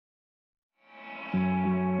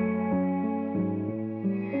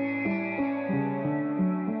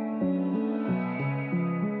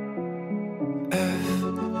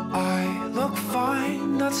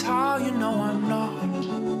that's how you know I'm not.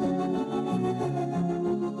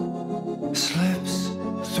 Slips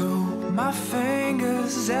through my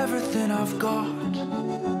fingers, everything I've got.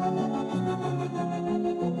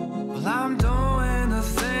 Well, I'm doing the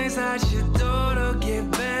things that you do to get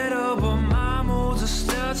better, but my moods are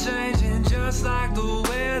still changing just like the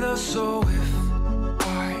weather. So if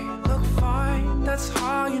I look fine, that's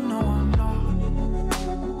how you know I'm not.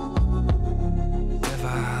 If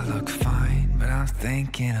I look fine, but I'm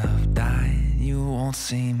thinking of dying, you won't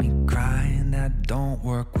see me crying, that don't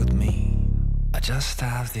work with me. I just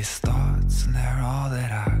have these thoughts and they're all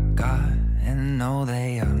that I got, and no,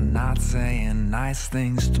 they are not saying nice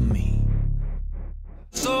things to me.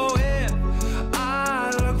 So if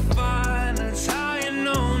I look fine, that's how you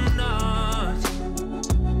know I'm not.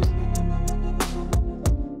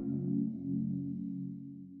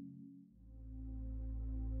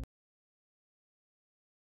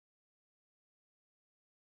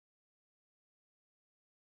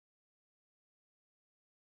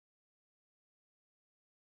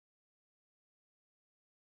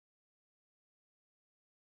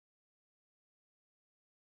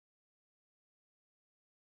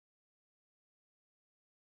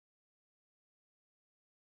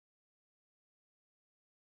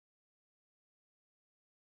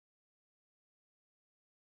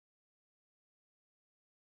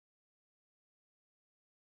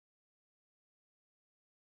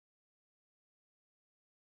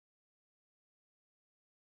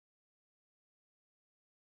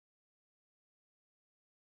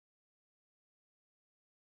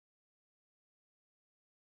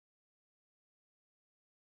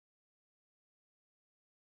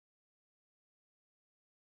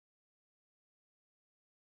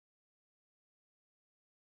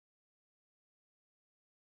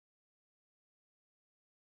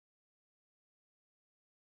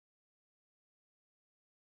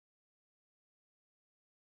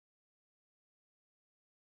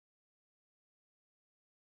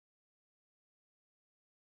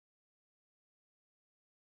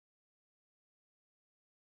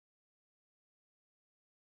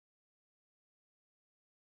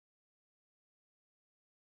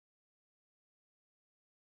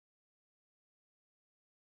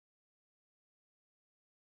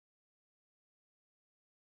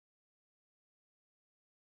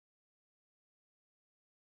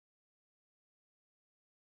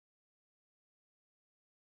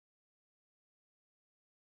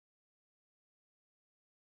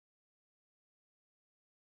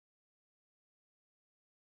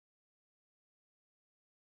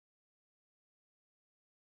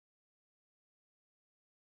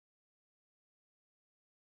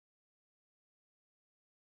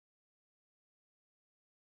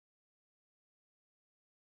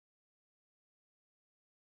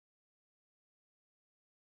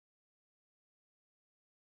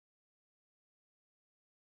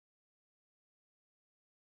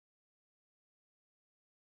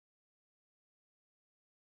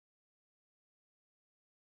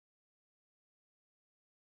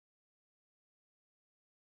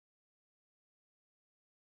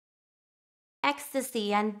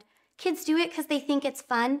 Ecstasy, and kids do it because they think it's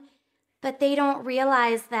fun, but they don't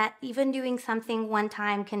realize that even doing something one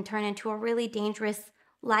time can turn into a really dangerous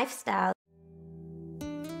lifestyle.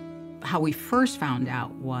 How we first found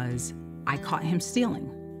out was I caught him stealing.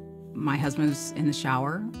 My husband was in the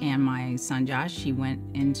shower, and my son Josh, he went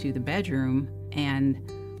into the bedroom, and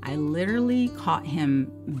I literally caught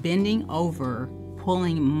him bending over,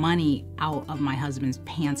 pulling money out of my husband's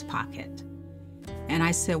pants pocket. And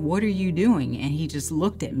I said, "What are you doing?" And he just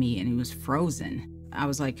looked at me and he was frozen. I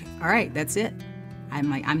was like, all right, that's it. I'm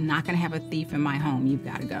like, I'm not gonna have a thief in my home, you've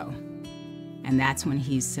gotta go. And that's when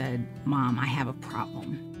he said, "Mom, I have a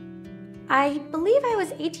problem." I believe I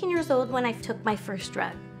was 18 years old when I took my first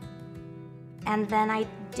drug. And then I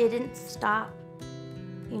didn't stop,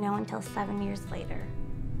 until 7 years later.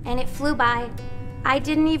 And it flew by. I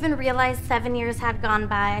didn't even realize 7 years had gone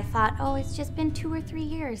by. I thought, oh, it's just been 2 or 3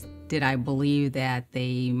 years. Did I believe that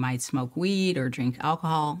they might smoke weed or drink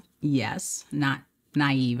alcohol? Yes, not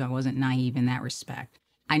naive. I wasn't naive in that respect.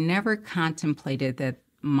 I never contemplated that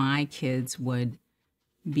my kids would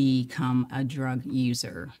become a drug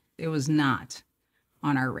user. It was not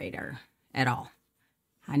on our radar at all.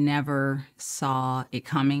 I never saw it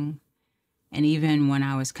coming. And even when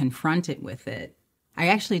I was confronted with it, I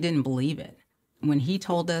actually didn't believe it. When he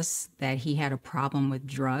told us that he had a problem with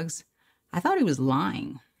drugs, I thought he was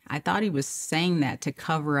lying. I thought he was saying that to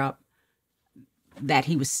cover up that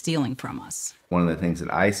he was stealing from us. One of the things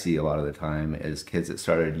that I see a lot of the time is kids that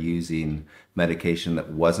started using medication that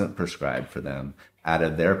wasn't prescribed for them out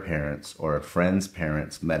of their parents' or a friend's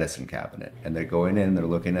parents' medicine cabinet. And they're going in, they're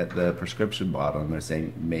looking at the prescription bottle, and they're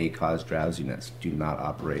saying, may cause drowsiness, do not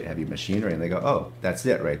operate heavy machinery. And they go, oh, that's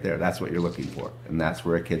it right there. That's what you're looking for. And that's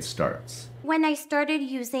where a kid starts. When I started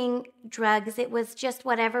using drugs, it was just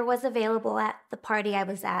whatever was available at the party I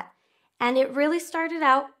was at. And it really started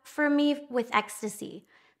out for me with ecstasy,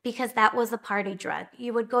 because that was a party drug.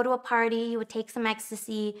 You would go to a party, you would take some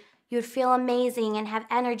ecstasy, you would feel amazing and have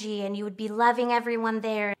energy, and you would be loving everyone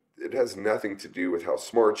there. It has nothing to do with how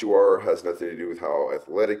smart you are, has nothing to do with how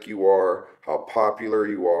athletic you are, how popular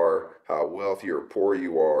you are, how wealthy or poor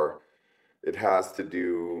you are. It has to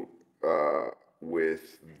do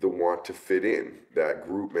with the want to fit in, that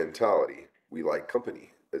group mentality. We like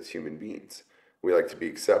company as human beings. We like to be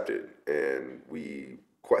accepted, and we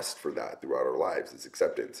quest for that throughout our lives, is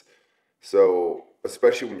acceptance. So,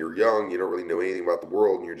 especially when you're young, you don't really know anything about the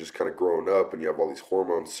world, and you're just kind of growing up, and you have all these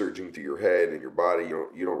hormones surging through your head and your body. You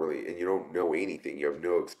don't know anything. You have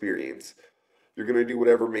no experience. You're gonna do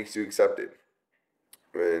whatever makes you accepted,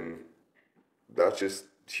 and that's just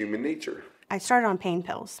human nature. I started on pain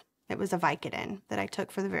pills. It was a Vicodin that I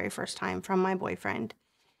took for the very first time from my boyfriend,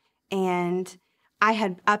 and I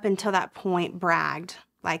had up until that point bragged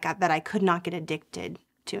that I could not get addicted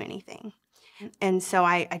to anything. And so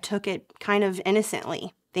I took it kind of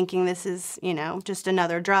innocently, thinking this is, just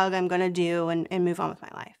another drug I'm going to do and move on with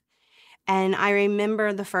my life. And I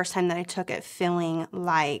remember the first time that I took it feeling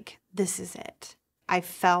like this is it. I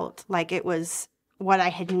felt like it was what I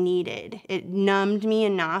had needed. It numbed me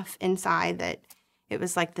enough inside that it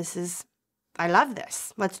was like, I love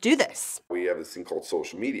this. Let's do this. We have this thing called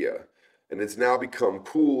social media. And it's now become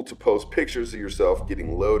cool to post pictures of yourself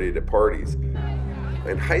getting loaded at parties.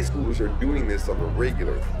 And high schoolers are doing this on the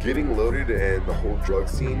regular. Getting loaded and the whole drug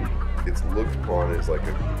scene, it's looked upon as like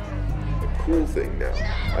a cool thing now.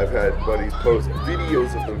 I've had buddies post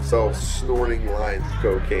videos of themselves snorting lines of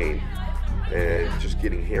cocaine and just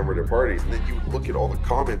getting hammered at parties. And then you look at all the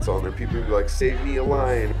comments on there, people would be like, save me a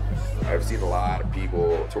line. I've seen a lot of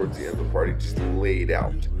people towards the end of the party just laid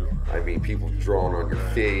out. I mean, people drawing on your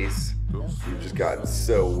face. You've just gotten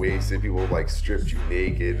so wasted. People stripped you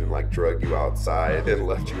naked and drugged you outside and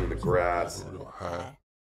left you in the grass.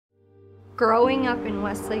 Growing up in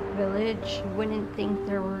Westlake Village, you wouldn't think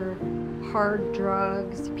there were hard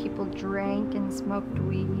drugs. People drank and smoked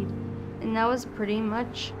weed, and that was pretty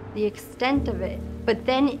much the extent of it. But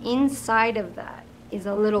then inside of that is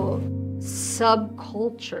a little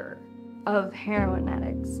subculture of heroin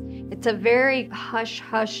addicts. It's a very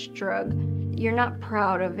hush-hush drug. You're not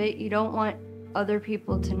proud of it. You don't want other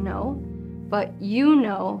people to know, but you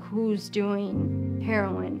know who's doing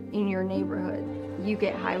heroin in your neighborhood. You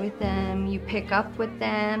get high with them, you pick up with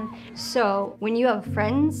them. So when you have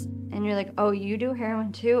friends and you're like, oh, you do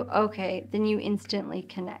heroin too? Okay, then you instantly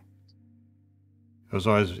connect. It was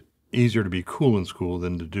always easier to be cool in school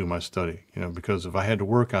than to do my study, because if I had to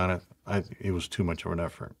work on it, it was too much of an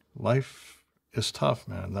effort. Life is tough,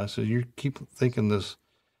 man. I said, you keep thinking this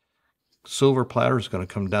silver platter is going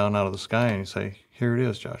to come down out of the sky, and you say, here it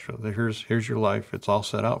is, Joshua. Here's your life. It's all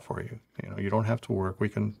set out for you. You don't have to work. We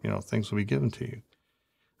can, things will be given to you.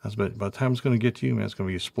 But by the time it's going to get to you, man, it's going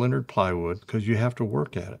to be splintered plywood because you have to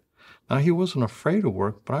work at it. Now, he wasn't afraid of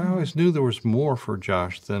work, but I always knew there was more for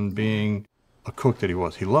Josh than being a cook that he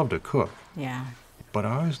was. He loved to cook. Yeah. But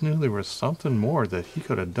I always knew there was something more that he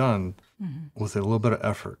could have done with a little bit of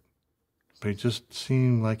effort. But he just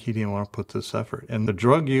seemed like he didn't want to put this effort. And the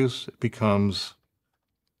drug use becomes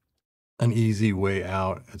an easy way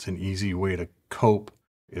out. It's an easy way to cope.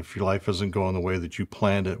 If your life isn't going the way that you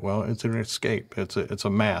planned it, well, it's an escape. It's a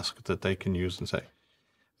mask that they can use and say,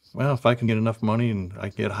 well, if I can get enough money and I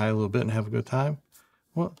can get high a little bit and have a good time,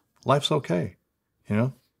 well, life's okay.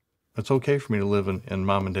 It's okay for me to live in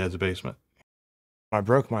mom and dad's basement. I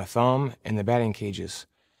broke my thumb in the batting cages,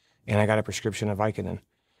 and I got a prescription of Vicodin.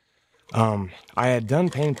 I had done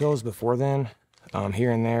pain pills before then,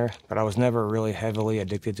 here and there, but I was never really heavily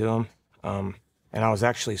addicted to them. And I was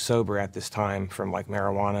actually sober at this time from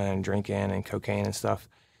marijuana and drinking and cocaine and stuff.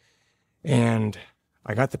 And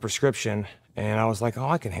I got the prescription, and I was like, oh,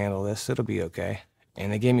 I can handle this. It'll be okay.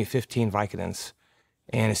 And they gave me 15 Vicodins.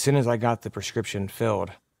 And as soon as I got the prescription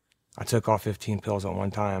filled, I took all 15 pills at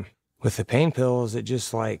one time. With the pain pills, it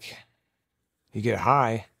just you get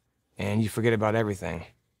high and you forget about everything.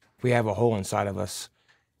 We have a hole inside of us,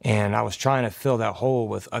 and I was trying to fill that hole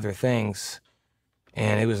with other things,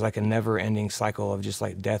 and it was like a never-ending cycle of just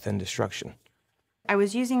death and destruction. I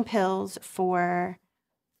was using pills for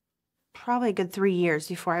probably a good 3 years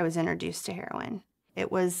before I was introduced to heroin.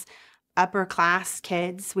 It was upper class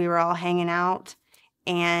kids. We were all hanging out,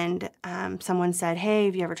 and someone said, hey,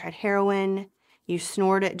 have you ever tried heroin? You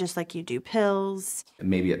snort it just like you do pills. And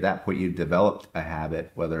maybe at that point you developed a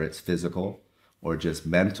habit, whether it's physical or just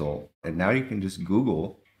mental. And now you can just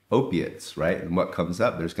Google opiates, right? And what comes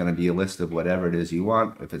up, there's going to be a list of whatever it is you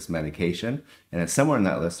want, if it's medication. And somewhere in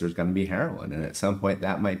that list, there's going to be heroin. And at some point,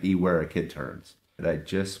 that might be where a kid turns. But I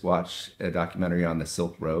just watched a documentary on the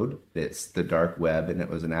Silk Road. It's the dark web, and it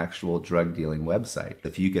was an actual drug dealing website.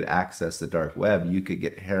 If you could access the dark web, you could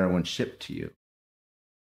get heroin shipped to you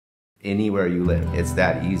anywhere you live. It's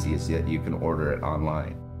that easy, is that you can order it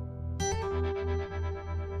online.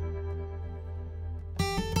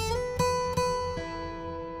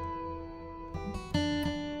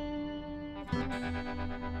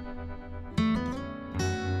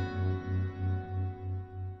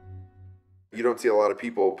 You don't see a lot of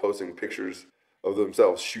people posting pictures of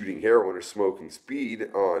themselves shooting heroin or smoking speed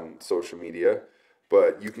on social media,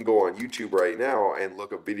 but you can go on YouTube right now and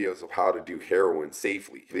look up videos of how to do heroin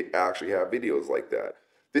safely. They actually have videos like that.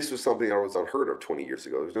 This was something that was unheard of 20 years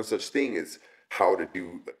ago. There's no such thing as how to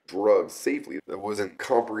do drugs safely. That wasn't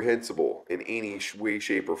comprehensible in any way,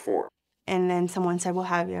 shape, or form. And then someone said, well,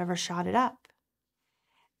 have you ever shot it up?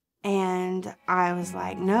 And I was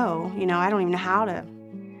like, no, I don't even know how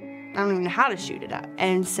to shoot it up.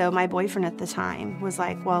 And so my boyfriend at the time was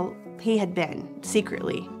like, well, he had been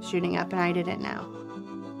secretly shooting up and I didn't know.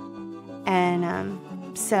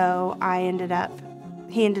 And so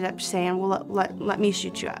he ended up saying, well, let me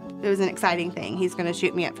shoot you up. It was an exciting thing. He's going to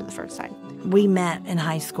shoot me up for the first time. We met in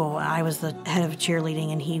high school. I was the head of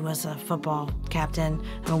cheerleading and he was a football captain.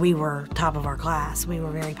 And we were top of our class. We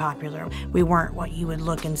were very popular. We weren't what you would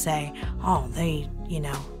look and say, oh, they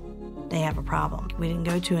have a problem. We didn't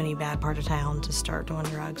go to any bad part of town to start doing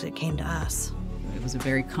drugs. It came to us. It was a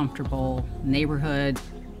very comfortable neighborhood.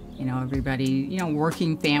 Everybody,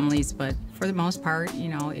 working families, but for the most part,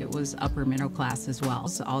 it was upper middle class as well.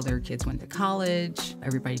 So all their kids went to college,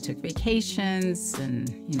 everybody took vacations, and,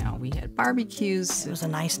 we had barbecues. It was a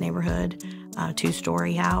nice neighborhood, a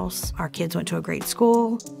 2-story house. Our kids went to a great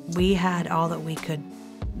school. We had all that we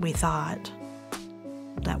thought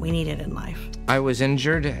that we needed in life. I was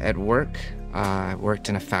injured at work. I worked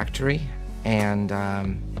in a factory and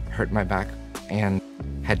hurt my back and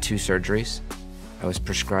had 2 surgeries. I was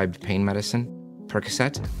prescribed pain medicine,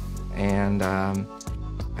 Percocet, and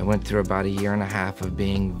I went through about 1.5 years of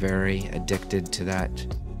being very addicted to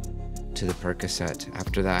the Percocet.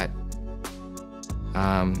 After that,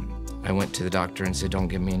 I went to the doctor and said, don't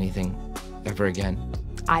give me anything ever again.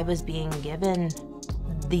 I was being given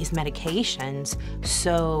these medications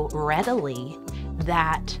so readily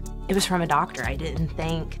that it was from a doctor. I didn't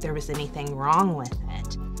think there was anything wrong with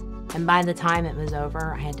it. And by the time it was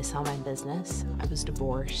over, I had to sell my business. I was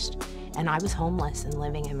divorced, and I was homeless and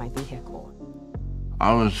living in my vehicle.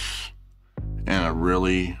 I was in a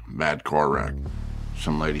really bad car wreck.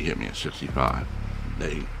 Some lady hit me at 65.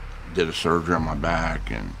 They did a surgery on my back,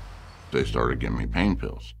 and they started giving me pain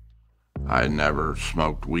pills. I had never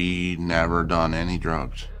smoked weed, never done any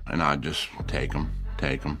drugs, and I just take them.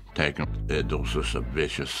 It was just a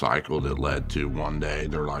vicious cycle that led to one day,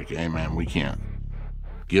 they're like, hey man, we can't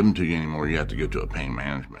give them to you anymore, you have to go to a pain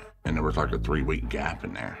management. And there was like a 3-week gap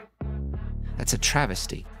in there. That's a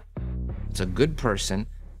travesty. It's a good person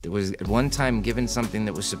that was at one time given something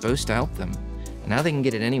that was supposed to help them, and now they can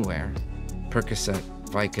get it anywhere. Percocet,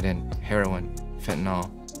 Vicodin, heroin, fentanyl,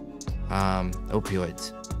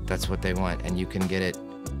 opioids. That's what they want, and you can get it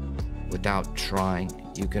without trying.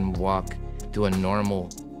 You can walk through a normal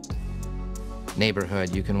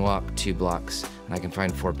neighborhood. You can walk 2 blocks, and I can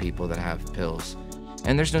find 4 people that have pills.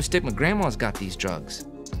 And there's no stigma. Grandma's got these drugs.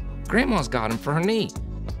 Grandma's got them for her knee.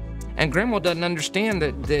 And Grandma doesn't understand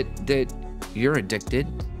that you're addicted.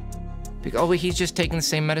 Because, oh, he's just taking the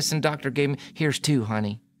same medicine doctor gave me. Here's 2,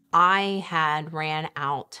 honey. I had ran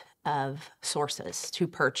out of sources to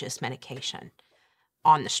purchase medication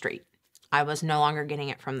on the street. I was no longer getting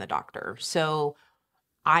it from the doctor. So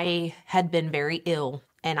I had been very ill,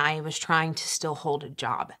 and I was trying to still hold a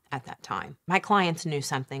job at that time. My clients knew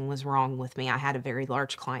something was wrong with me. I had a very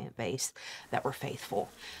large client base that were faithful.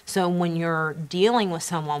 So when you're dealing with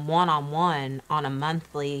someone one-on-one on a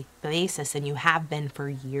monthly basis, and you have been for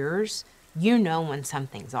years, you know when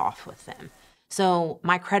something's off with them. So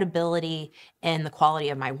my credibility and the quality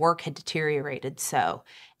of my work had deteriorated so.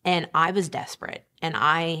 And I was desperate, and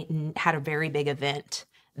I had a very big event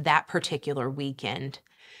that particular weekend.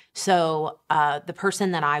 So the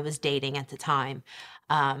person that I was dating at the time,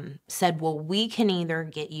 said, well, we can either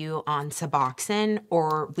get you on Suboxone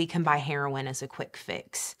or we can buy heroin as a quick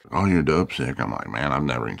fix. Oh, you're dope sick. I'm like, man, I've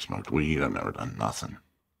never even smoked weed. I've never done nothing.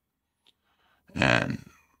 And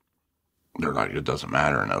they're like, it doesn't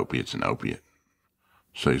matter. An opiate's an opiate.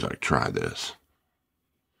 So he's like, try this.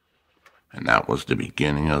 And that was the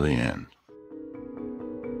beginning of the end.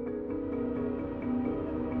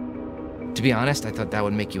 To be honest, I thought that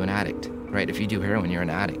would make you an addict, right? If you do heroin, you're an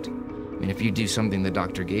addict. I mean, if you do something the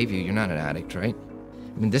doctor gave you, you're not an addict, right?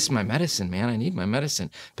 I mean, this is my medicine, man. I need my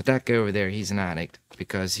medicine. But that guy over there, he's an addict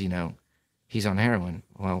because, you know, he's on heroin.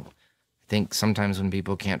 Well, I think sometimes when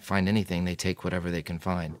people can't find anything, they take whatever they can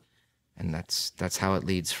find. And that's how it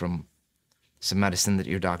leads from some medicine that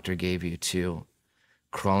your doctor gave you to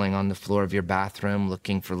crawling on the floor of your bathroom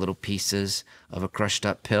looking for little pieces of a crushed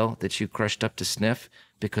up pill that you crushed up to sniff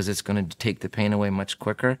because it's going to take the pain away much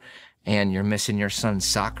quicker, and you're missing your son's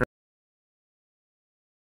soccer.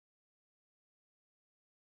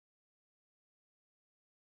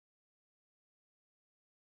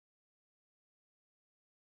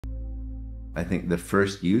 I think the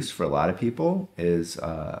first use for a lot of people is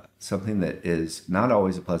something that is not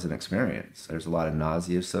always a pleasant experience. There's a lot of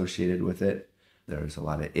nausea associated with it. There's a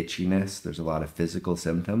lot of itchiness. There's a lot of physical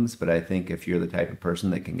symptoms. But I think if you're the type of person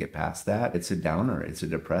that can get past that, it's a downer. It's a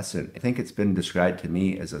depressant. I think it's been described to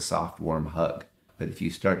me as a soft, warm hug. But if you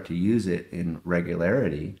start to use it in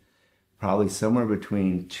regularity, probably somewhere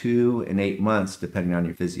between 2 and 8 months, depending on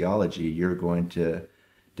your physiology, you're going to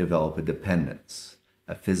develop a dependence.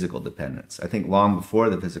 A physical dependence. I think long before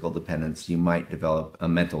the physical dependence, you might develop a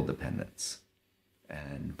mental dependence.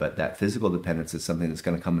 But that physical dependence is something that's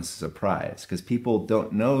going to come as a surprise because people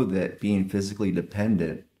don't know that being physically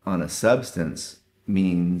dependent on a substance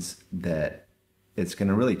means that it's going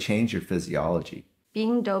to really change your physiology.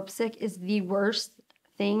 Being dope sick is the worst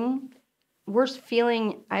feeling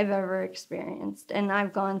I've ever experienced, and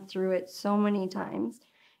I've gone through it so many times.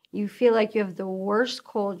 You feel like you have the worst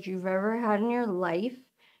cold you've ever had in your life.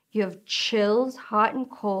 You have chills, hot and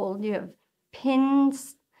cold. You have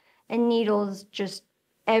pins and needles just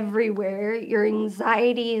everywhere. Your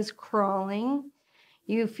anxiety is crawling.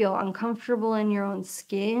 You feel uncomfortable in your own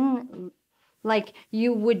skin. Like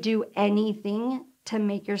you would do anything to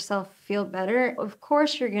make yourself feel better. Of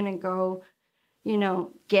course you're going to go,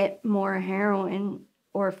 get more heroin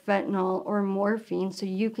or fentanyl or morphine so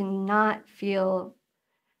you can not feel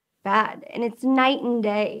bad. And it's night and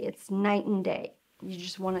day. It's night and day. You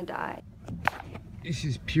just want to die. This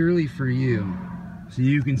is purely for you, so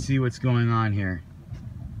you can see what's going on here.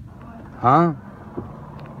 Huh?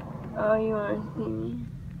 Oh, you want to see me?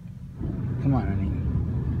 Come on, honey.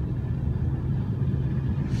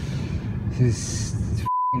 This is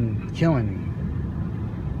f***ing killing me.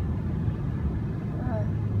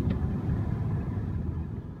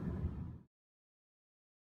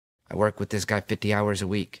 I work with this guy 50 hours a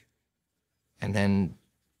week. And then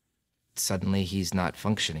suddenly he's not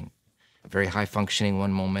functioning. Very high functioning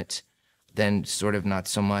one moment, then sort of not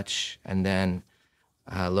so much, and then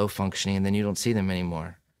low functioning, and then you don't see them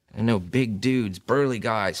anymore. I know big dudes, burly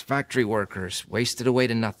guys, factory workers, wasted away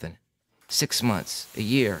to nothing. 6 months, a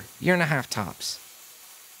year and a half tops.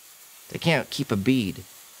 They can't keep a bead.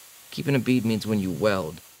 Keeping a bead means when you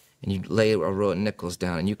weld and you lay a row of nickels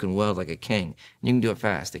down and you can weld like a king. And you can do it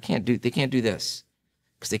fast. They can't do this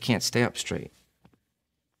because they can't stay up straight.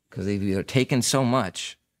 Because they've either taken so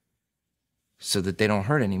much so that they don't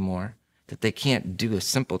hurt anymore that they can't do a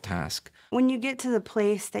simple task. When you get to the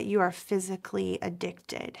place that you are physically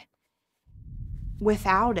addicted,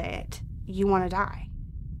 without it, you want to die.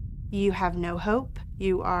 You have no hope.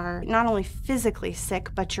 You are not only physically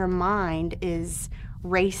sick, but your mind is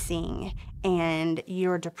racing and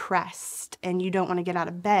you're depressed and you don't want to get out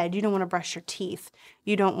of bed. You don't want to brush your teeth.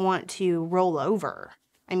 You don't want to roll over.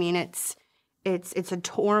 I mean, it's a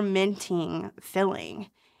tormenting feeling.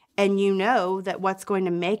 And you know that what's going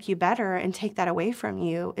to make you better and take that away from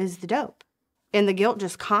you is the dope. And the guilt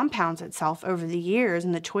just compounds itself over the years,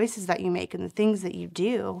 and the choices that you make and the things that you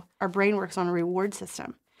do. Our brain works on a reward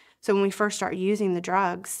system. So when we first start using the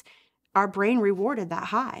drugs, our brain rewarded that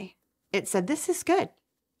high. It said, this is good.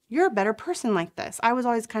 You're a better person like this. I was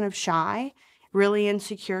always kind of shy, really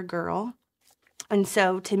insecure girl. And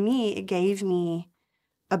so to me, it gave me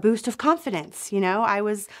a boost of confidence. I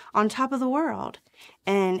was on top of the world.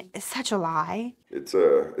 And it's such a lie. It's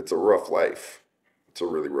a rough life. It's a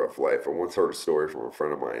really rough life. I once heard a story from a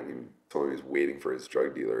friend of mine. He told me he was waiting for his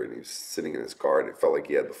drug dealer and he was sitting in his car and it felt like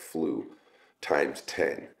he had the flu times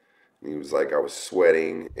 10. And he was like, I was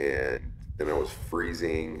sweating and I was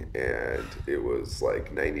freezing and it was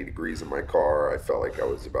like 90 degrees in my car. I felt like I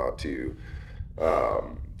was about to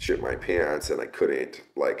shit my pants, and I couldn't.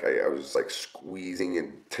 Like, I was like squeezing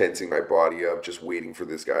and tensing my body up, just waiting for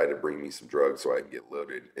this guy to bring me some drugs so I can get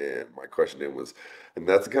loaded. And my question to him was, and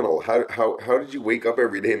that's kind of how did you wake up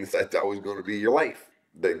every day and decide that was going to be your life?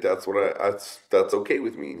 Like, that's okay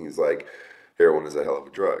with me. And he's like, heroin is a hell of a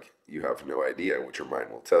drug. You have no idea what your mind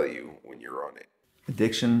will tell you when you're on it.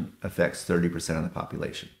 Addiction affects 30% of the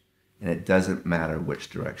population. And it doesn't matter which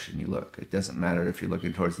direction you look. It doesn't matter if you're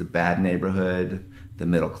looking towards the bad neighborhood, the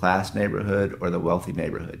middle class neighborhood, or the wealthy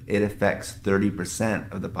neighborhood. It affects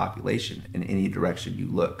 30% of the population in any direction you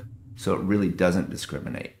look. So it really doesn't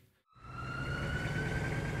discriminate.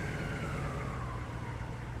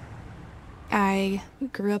 I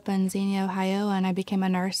grew up in Xenia, Ohio, and I became a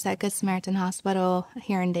nurse at Good Samaritan Hospital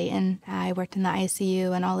here in Dayton. I worked in the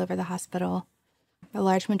ICU and all over the hospital. A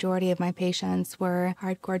large majority of my patients were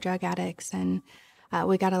hardcore drug addicts, and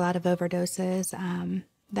we got a lot of overdoses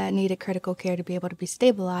that needed critical care to be able to be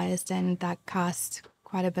stabilized, and that cost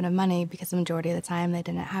quite a bit of money because the majority of the time they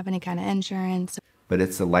didn't have any kind of insurance. But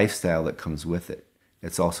it's the lifestyle that comes with it.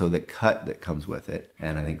 It's also the cut that comes with it.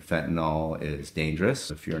 And I think fentanyl is dangerous.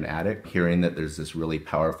 If you're an addict, hearing that there's this really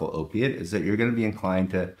powerful opiate is that you're going to be inclined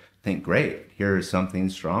to think, great, here's something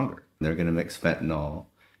stronger. They're going to mix fentanyl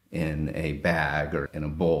in a bag or in a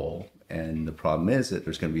bowl. And the problem is that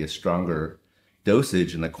there's going to be a stronger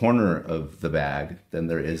dosage in the corner of the bag than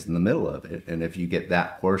there is in the middle of it. And if you get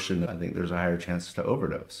that portion, I think there's a higher chance to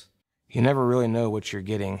overdose. You never really know what you're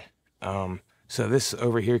getting. So this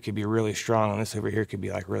over here could be really strong and this over here could be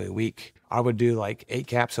like really weak. I would do like 8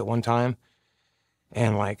 caps at one time.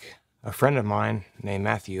 And like a friend of mine named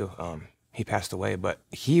Matthew, he passed away, but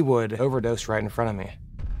he would overdose right in front of me.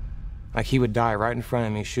 Like he would die right in front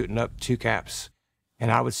of me shooting up 2 caps.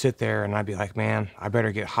 And I would sit there and I'd be like, man, I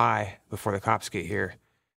better get high before the cops get here.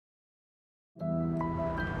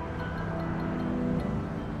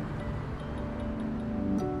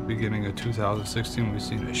 Beginning of 2016, we've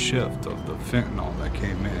seen a shift of the fentanyl that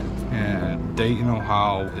came in. And Dayton,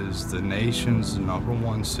 Ohio is the nation's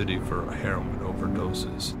 #1 city for heroin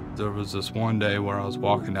overdoses. There was this one day where I was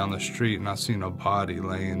walking down the street and I seen a body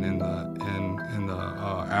laying in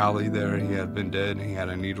the alley there. He had been dead and he had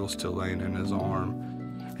a needle still laying in his arm.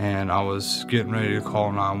 And I was getting ready to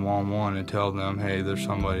call 911 and tell them, hey, there's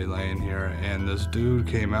somebody laying here. And this dude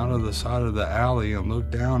came out of the side of the alley and looked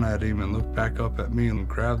down at him and looked back up at me and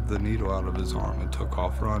grabbed the needle out of his arm and took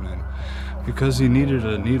off running. Because he needed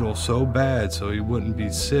a needle so bad so he wouldn't be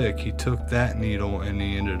sick, he took that needle and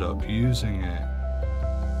he ended up using it.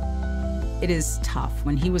 It is tough.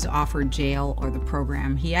 When he was offered jail or the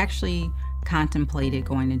program, he actually contemplated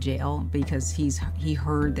going to jail because he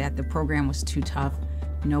heard that the program was too tough.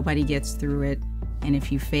 Nobody gets through it, and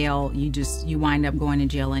if you fail, you wind up going to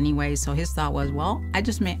jail anyway. So his thought was, well,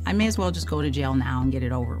 I may as well just go to jail now and get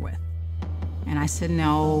it over with. And I said,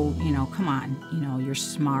 no, come on, you're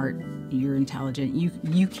smart, you're intelligent,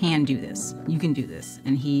 you can do this, you can do this.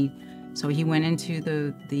 And so he went into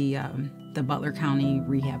the Butler County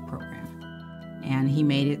rehab program, and he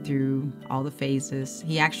made it through all the phases.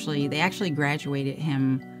 They actually graduated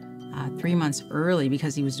him 3 months early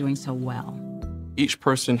because he was doing so well. Each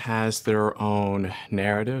person has their own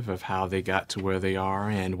narrative of how they got to where they are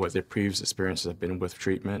and what their previous experiences have been with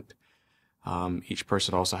treatment. Each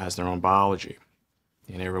person also has their own biology,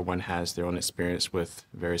 and everyone has their own experience with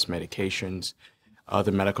various medications,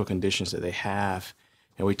 other medical conditions that they have.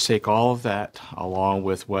 And we take all of that along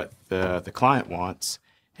with what the client wants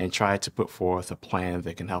and try to put forth a plan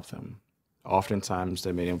that can help them. Oftentimes,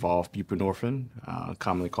 they may involve buprenorphine,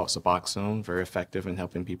 commonly called Suboxone, very effective in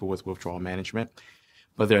helping people with withdrawal management.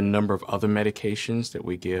 But there are a number of other medications that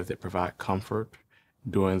we give that provide comfort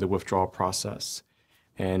during the withdrawal process.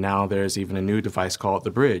 And now there's even a new device called the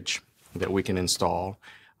Bridge that we can install.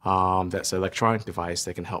 That's an electronic device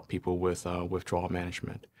that can help people with withdrawal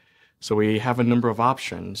management. So we have a number of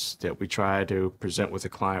options that we try to present with the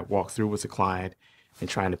client, walk through with the client, and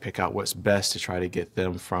trying to pick out what's best to try to get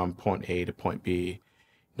them from point A to point B.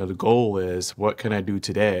 The goal is, what can I do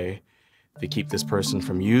today to keep this person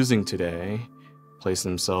from using today, place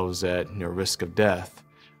themselves at risk of death?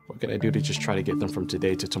 What can I do to just try to get them from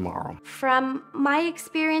today to tomorrow? From my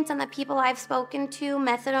experience and the people I've spoken to,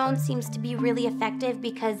 methadone seems to be really effective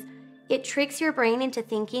because it tricks your brain into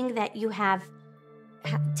thinking that you have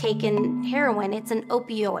taken heroin. It's an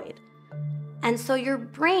opioid. And so your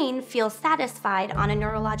brain feels satisfied on a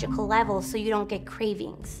neurological level so you don't get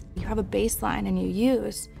cravings. You have a baseline and you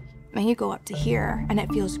use, and you go up to here and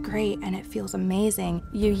it feels great and it feels amazing.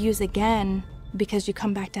 You use again because you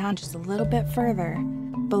come back down just a little bit further.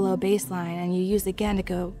 below baseline, and you use again to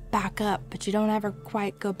go back up, but you don't ever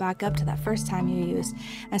quite go back up to that first time you used.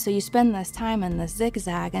 And so you spend this time in the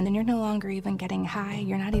zigzag, and then you're no longer even getting high.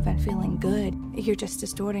 You're not even feeling good. You're just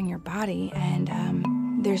distorting your body,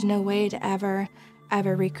 and there's no way to ever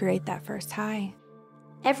recreate that first high.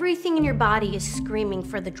 Everything in your body is screaming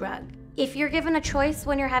for the drug. If you're given a choice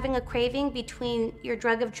when you're having a craving between your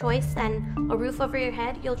drug of choice and a roof over your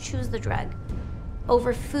head, you'll choose the drug.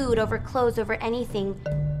 Over food, over clothes, over anything.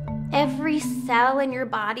 Every cell in your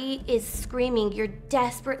body is screaming. You're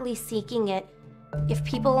desperately seeking it. If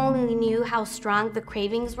people only knew how strong the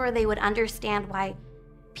cravings were, they would understand why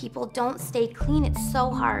people don't stay clean. It's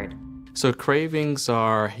so hard. So cravings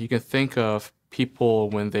are, you can think of people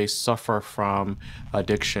when they suffer from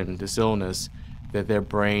addiction, this illness, that their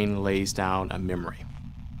brain lays down a memory,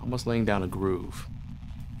 almost laying down a groove.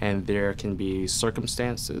 And there can be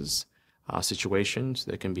circumstances, situations,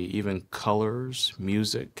 there can be even colors,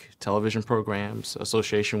 music, television programs,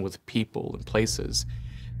 association with people and places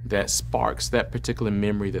that sparks that particular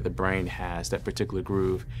memory that the brain has, that particular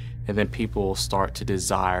groove, and then people start to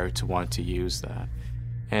desire to want to use that.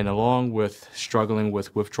 And along with struggling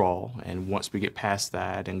with withdrawal, and once we get past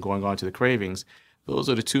that and going on to the cravings, those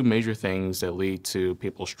are the two major things that lead to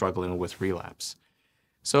people struggling with relapse.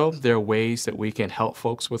 So there are ways that we can help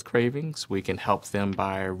folks with cravings. We can help them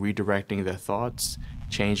by redirecting their thoughts,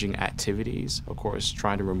 changing activities, of course,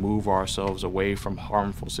 trying to remove ourselves away from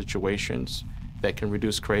harmful situations that can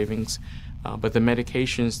reduce cravings. But the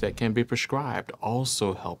medications that can be prescribed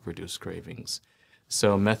also help reduce cravings.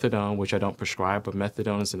 So methadone, which I don't prescribe, but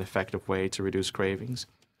methadone is an effective way to reduce cravings.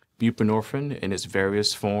 Buprenorphine in its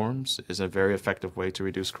various forms is a very effective way to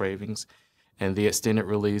reduce cravings. And the extended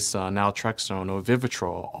release naltrexone or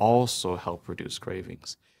Vivitrol also help reduce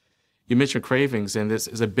cravings. You mentioned cravings, and this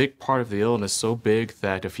is a big part of the illness, so big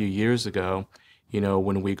that a few years ago,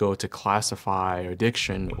 when we go to classify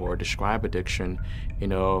addiction or describe addiction,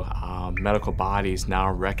 medical bodies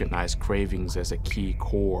now recognize cravings as a key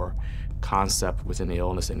core concept within the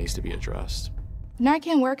illness that needs to be addressed.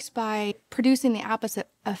 Narcan works by producing the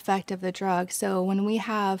opposite effect of the drug. So when we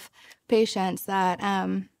have patients that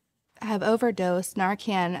have overdosed,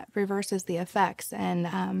 Narcan reverses the effects,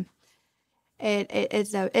 and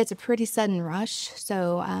it's a pretty sudden rush.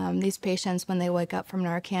 So these patients, when they wake up from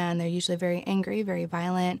Narcan, they're usually very angry, very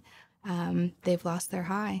violent. They've lost their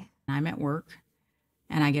high. I'm at work,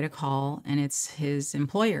 and I get a call, and it's his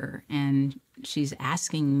employer, and she's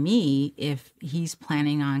asking me if he's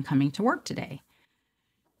planning on coming to work today.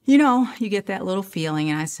 You get that little feeling,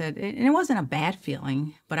 and I said, and it wasn't a bad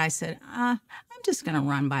feeling, but I said, I'm just going to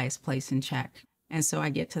run by his place and check. And so I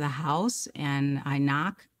get to the house, and I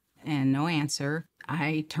knock, and no answer.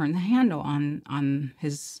 I turn the handle on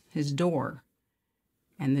his door,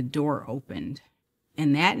 and the door opened.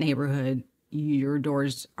 In that neighborhood, your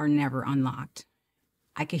doors are never unlocked.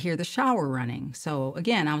 I could hear the shower running. So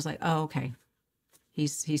again, I was like, oh, okay.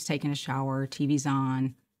 He's taking a shower, TV's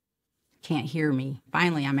on, can't hear me.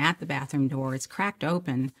 Finally, I'm at the bathroom door. It's cracked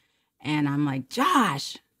open, and I'm like,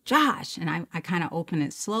 Josh. And I kind of open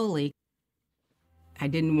it slowly. I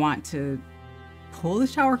didn't want to pull the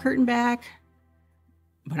shower curtain back,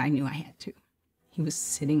 but I knew I had to. He was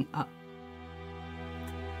sitting up.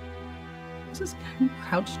 Just kind of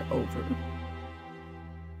crouched over.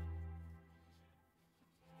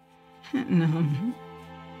 And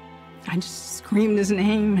I just screamed his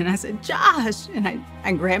name, and I said, Josh! And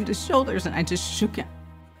I grabbed his shoulders, and I just shook him.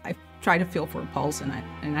 I tried to feel for a pulse, and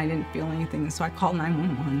I didn't feel anything, so I called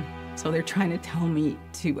 911. So they're trying to tell me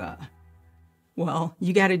to,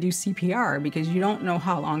 you got to do CPR because you don't know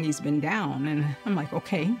how long he's been down. And I'm like,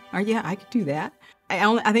 okay, yeah, I could do that.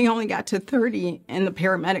 I think I only got to 30, and the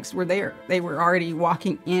paramedics were there. They were already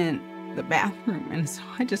walking in the bathroom, and so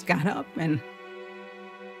I just got up, and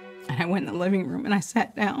I went in the living room, and I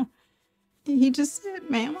sat down. He just said,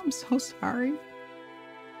 ma'am, I'm so sorry,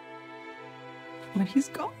 but he's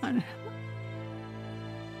gone. I'm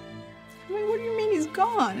like, what do you mean he's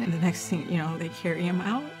gone? And the next thing, they carry him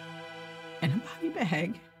out in a body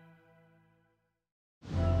bag.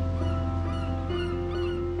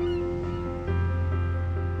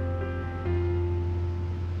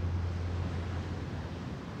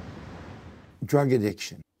 Drug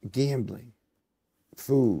addiction, gambling,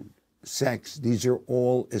 food, sex, these are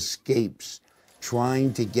all escapes,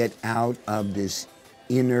 trying to get out of this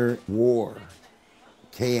inner war,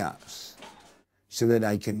 chaos, so that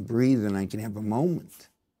I can breathe and I can have a moment.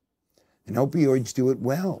 And opioids do it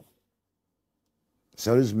well.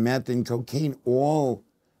 So does meth and cocaine, all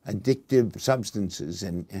addictive substances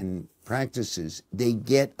and practices. They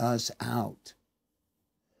get us out.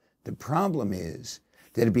 The problem is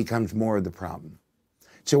that it becomes more of the problem.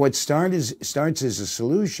 So what starts as a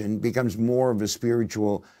solution becomes more of a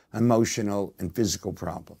spiritual, emotional, and physical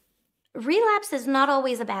problem. Relapse is not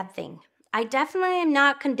always a bad thing. I definitely am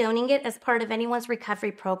not condoning it as part of anyone's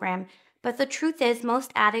recovery program, but the truth is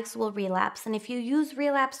most addicts will relapse, and if you use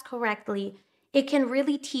relapse correctly, it can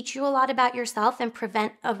really teach you a lot about yourself and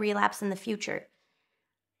prevent a relapse in the future.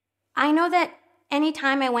 I know that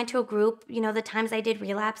anytime I went to a group, the times I did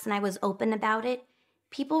relapse and I was open about it,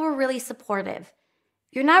 people were really supportive.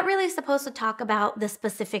 You're not really supposed to talk about the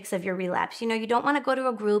specifics of your relapse. You don't want to go to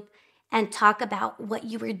a group and talk about what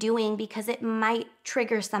you were doing because it might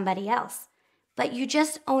trigger somebody else. But you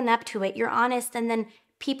just own up to it. You're honest, and then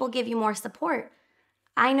people give you more support.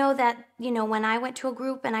 I know that, when I went to a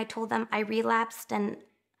group and I told them I relapsed and,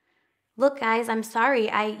 look, guys, I'm sorry,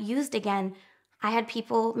 I used again. I had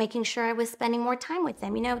people making sure I was spending more time with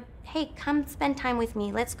them. Hey, come spend time with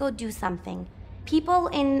me. Let's go do something. People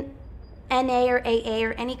in NA or AA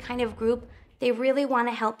or any kind of group, they really want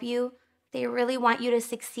to help you. They really want you to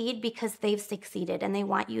succeed because they've succeeded, and they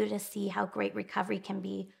want you to see how great recovery can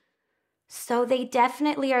be. So they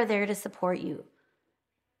definitely are there to support you.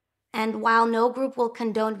 And while no group will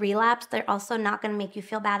condone relapse, they're also not going to make you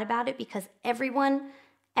feel bad about it because everyone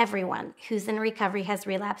who's in recovery has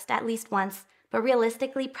relapsed at least once, but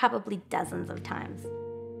realistically, probably dozens of times.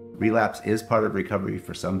 Relapse is part of recovery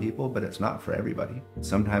for some people, but it's not for everybody.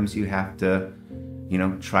 Sometimes you have to,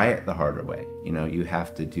 try it the harder way. You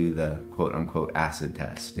have to do the quote unquote acid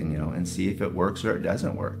test and see if it works or it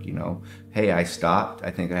doesn't work. Hey, I stopped.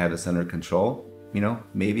 I think I have this under control.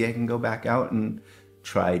 Maybe I can go back out and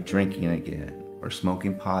try drinking again or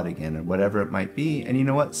smoking pot again or whatever it might be. And you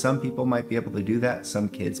know what? Some people might be able to do that. Some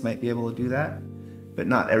kids might be able to do that, but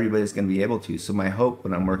not everybody's going to be able to. So my hope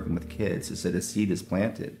when I'm working with kids is that a seed is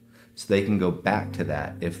planted so they can go back to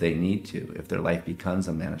that if they need to, if their life becomes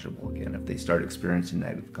unmanageable again, if they start experiencing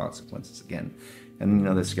negative consequences again. And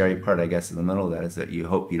the scary part, I guess, in the middle of that is that you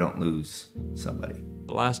hope you don't lose somebody.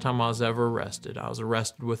 The last time I was ever arrested, I was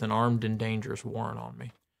arrested with an armed and dangerous warrant on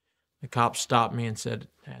me. The cops stopped me and said,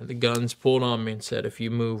 the guns pulled on me and said, if you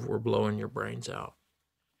move, we're blowing your brains out.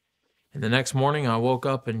 And the next morning I woke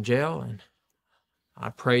up in jail and I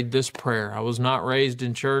prayed this prayer. I was not raised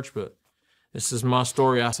in church, but this is my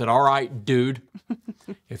story. I said, all right, dude,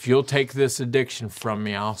 if you'll take this addiction from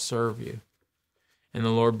me, I'll serve you. And the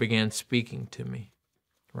Lord began speaking to me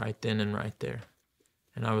right then and right there.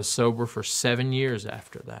 And I was sober for 7 years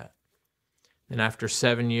after that. And after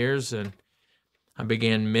 7 years, and I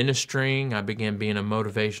began ministering. I began being a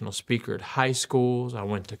motivational speaker at high schools. I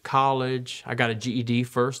went to college. I got a GED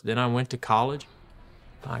first, then I went to college.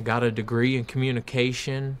 I got a degree in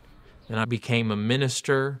communication. Then I became a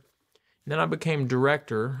minister. Then I became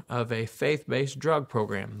director of a faith-based drug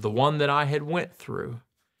program, the one that I had went through.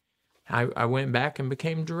 I went back and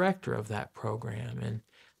became director of that program, and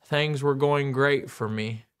things were going great for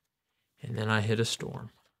me. And then I hit a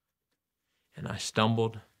storm, and I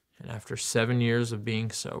stumbled. And after 7 years of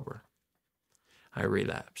being sober, I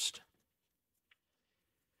relapsed.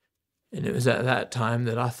 And it was at that time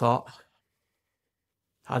that I thought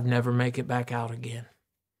I'd never make it back out again.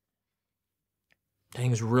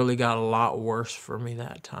 Things really got a lot worse for me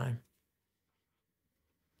that time.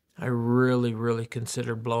 I really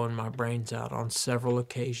considered blowing my brains out on several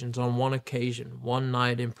occasions. On one occasion, one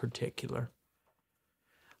night in particular,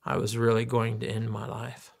 I was really going to end my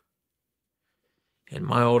life. And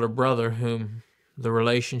my older brother, whom the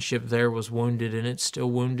relationship there was wounded, and it's still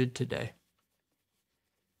wounded today,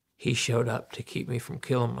 he showed up to keep me from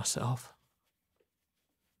killing myself.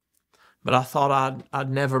 But I thought I'd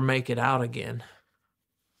never make it out again.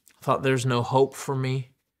 I thought there's no hope for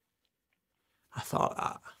me. I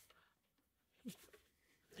thought,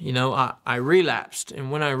 I relapsed.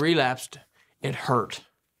 And when I relapsed, it hurt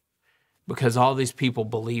because all these people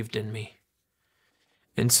believed in me.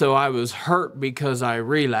 And so I was hurt because I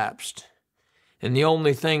relapsed. And the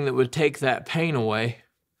only thing that would take that pain away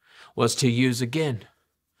was to use again.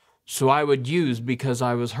 So I would use because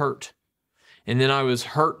I was hurt. And then I was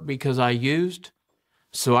hurt because I used.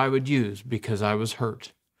 So I would use because I was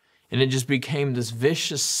hurt. And it just became this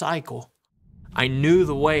vicious cycle. I knew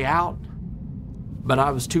the way out, but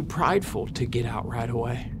I was too prideful to get out right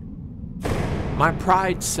away. My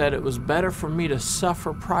pride said it was better for me to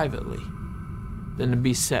suffer privately than to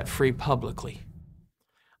be set free publicly.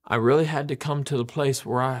 I really had to come to the place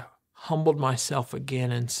where I humbled myself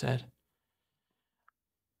again and said,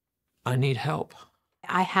 I need help.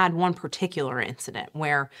 I had one particular incident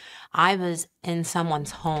where I was in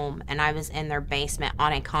someone's home and I was in their basement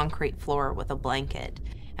on a concrete floor with a blanket.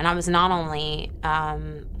 And I was not only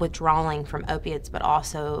withdrawing from opiates, but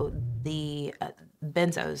also the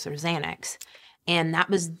benzos or Xanax. And that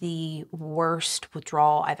was the worst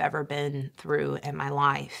withdrawal I've ever been through in my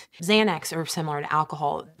life. Xanax are similar to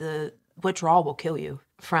alcohol. The withdrawal will kill you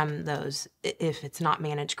from those if it's not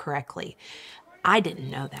managed correctly. I didn't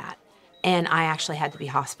know that. And I actually had to be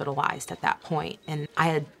hospitalized at that point. And I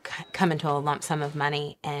had come into a lump sum of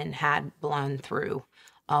money and had blown through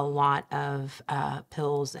a lot of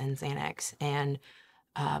pills and Xanax. And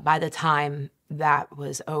by the time that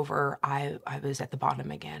was over, I was at the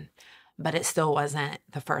bottom again. But it still wasn't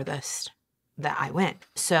the furthest that I went.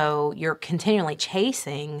 So you're continually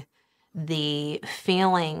chasing the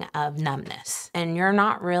feeling of numbness, and you're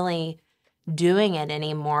not really doing it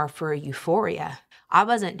anymore for euphoria. I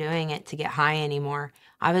wasn't doing it to get high anymore.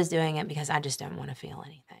 I was doing it because I just didn't want to feel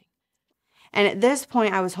anything. And at this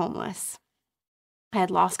point, I was homeless. I had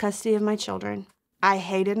lost custody of my children. I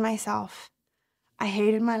hated myself. I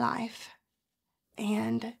hated my life.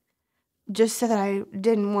 And just so that I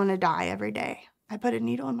didn't want to die every day, I put a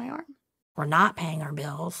needle in my arm. We're not paying our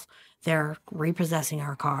bills. They're repossessing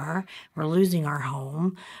our car. We're losing our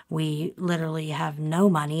home. We literally have no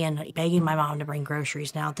money and begging my mom to bring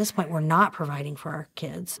groceries. Now, at this point, we're not providing for our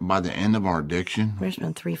kids. By the end of our addiction, We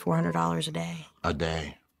spend $300-400 a day. a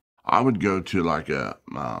day, I would go to like a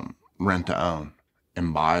rent to own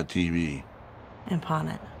and buy a TV. And pawn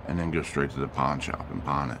it. And then go straight to the pawn shop and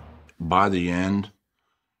pawn it. By the end,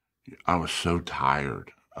 I was so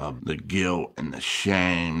tired of the guilt and the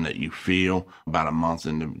shame that you feel about a month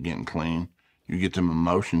into getting clean. You get them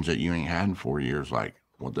emotions that you ain't had in 4 years, like,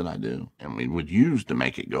 what did I do? And we would use to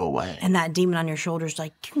make it go away. And that demon on your shoulder's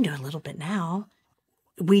like, you can do a little bit now.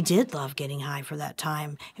 We did love getting high for that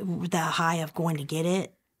time. That high of going to get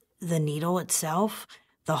it, the needle itself,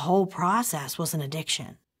 the whole process was an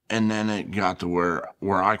addiction. And then it got to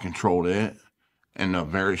where I controlled it. In a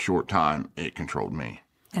very short time, it controlled me.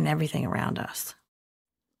 And everything around us.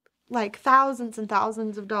 Like thousands and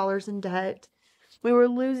thousands of dollars in debt. We were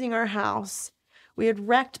losing our house. We had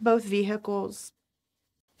wrecked both vehicles.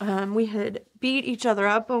 We had beat each other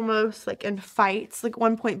up almost, like in fights. Like at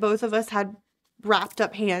one point, both of us had wrapped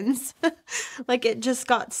up hands. Like it just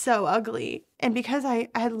got so ugly. And because I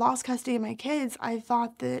had lost custody of my kids, I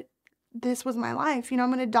thought that this was my life. You know, I'm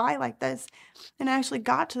going to die like this. And I actually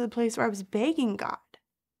got to the place where I was begging God,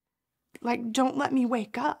 like, don't let me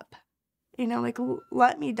wake up. You know, like,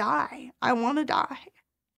 let me die. I want to die.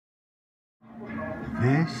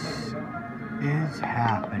 This is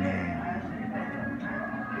happening.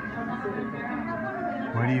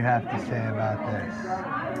 What do you have to say about this?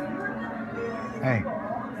 Hey.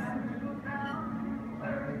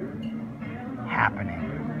 Happening.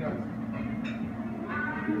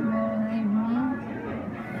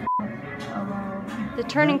 The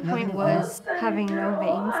turning point was having no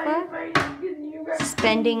veins left.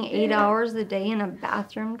 Spending 8 hours a day in a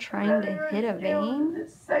bathroom trying to hit a vein.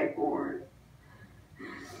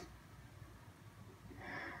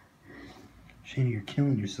 Shana, you're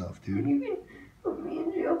killing yourself, dude. You can put me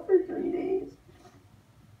in jail for 3 days.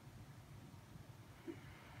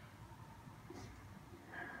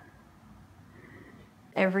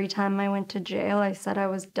 Every time I went to jail, I said I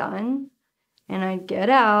was done, and I'd get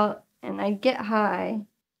out and I'd get high.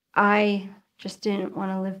 I just didn't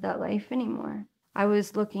want to live that life anymore. I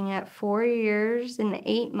was looking at 4 years and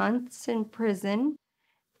 8 months in prison,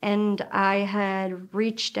 and I had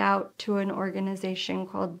reached out to an organization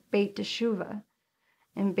called Beit Teshuva.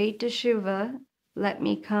 And Beit Teshuva let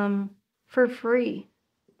me come for free.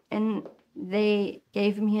 And they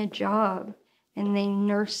gave me a job, and they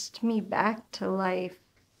nursed me back to life.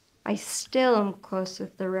 I still am close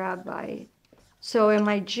with the rabbi. So am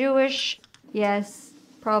I Jewish? Yes,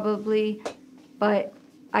 probably. But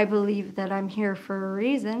I believe that I'm here for a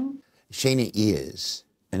reason. Shana is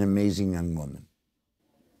an amazing young woman.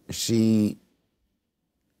 She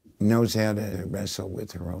knows how to wrestle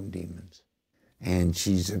with her own demons. And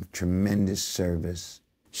she's of tremendous service.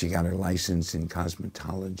 She got her license in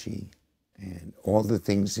cosmetology and all the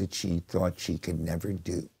things that she thought she could never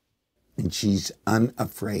do. And she's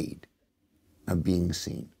unafraid of being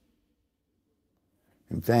seen.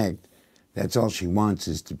 In fact, that's all she wants,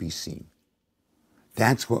 is to be seen.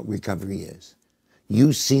 That's what recovery is.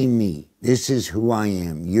 You see me. This is who I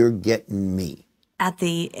am. You're getting me. At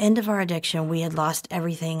the end of our addiction, we had lost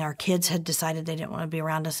everything. Our kids had decided they didn't want to be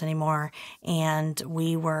around us anymore. And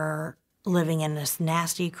we were living in this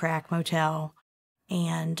nasty crack motel.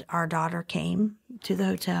 And our daughter came to the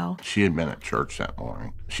hotel. She had been at church that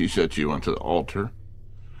morning. She said she went to the altar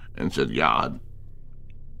and said, God,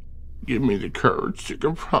 give me the courage to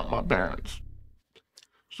confront my parents.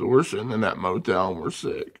 So we're sitting in that motel and we're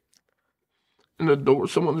sick. And the door,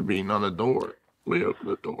 someone's beating on the door. We open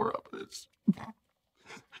the door up and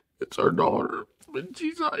it's our daughter. And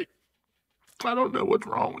she's like, I don't know what's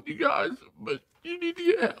wrong with you guys, but you need to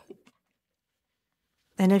get help.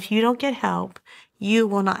 And if you don't get help, you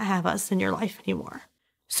will not have us in your life anymore.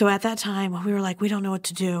 So at that time, we were like, we don't know what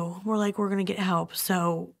to do. We're like, we're going to get help.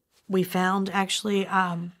 So we found actually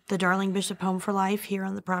the Darling Bishop Home for Life here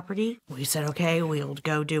on the property. We said, okay, we'll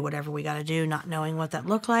go do whatever we got to do, not knowing what that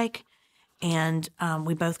looked like. And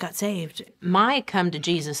we both got saved. My come to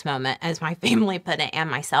Jesus moment, as my family put it, and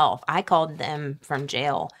myself, I called them from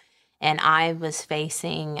jail. And I was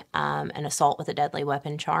facing an assault with a deadly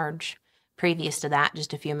weapon charge. Previous to that,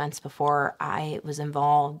 just a few months before, I was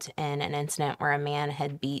involved in an incident where a man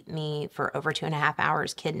had beat me for over 2.5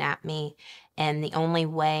 hours, kidnapped me, and the only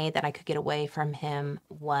way that I could get away from him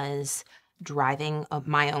was driving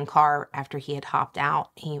my own car after he had hopped out.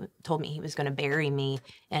 He told me he was going to bury me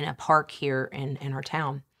in a park here in our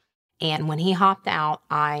town. And when he hopped out,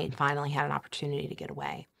 I finally had an opportunity to get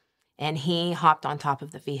away. And he hopped on top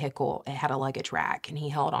of the vehicle. It had a luggage rack, and he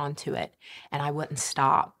held on to it, and I wouldn't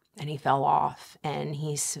stop. And he fell off, and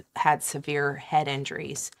he's had severe head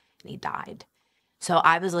injuries, and he died. So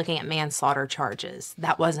I was looking at manslaughter charges.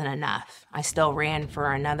 That wasn't enough. I still ran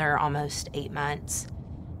for another almost 8 months,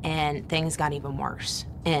 and things got even worse.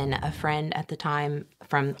 And a friend at the time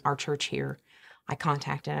from our church here, I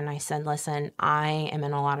contacted and I said, listen, I am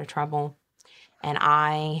in a lot of trouble, and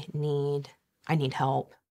I need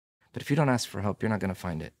help. But if you don't ask for help, you're not going to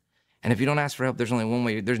find it. And if you don't ask for help, there's only one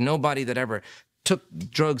way. There's nobody that ever took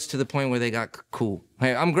drugs to the point where they got cool.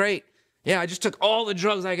 Hey, I'm great. Yeah, I just took all the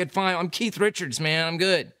drugs I could find. I'm Keith Richards, man. I'm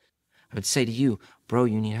good. I would say to you, bro,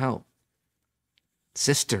 you need help.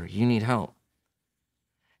 Sister, you need help.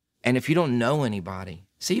 And if you don't know anybody,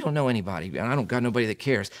 say you don't know anybody, and I don't got nobody that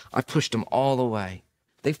cares, I've pushed them all away.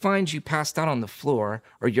 They find you passed out on the floor,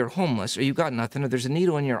 or you're homeless, or you got nothing, or there's a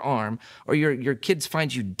needle in your arm, or your kids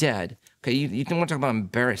find you dead. Okay, you don't want to talk about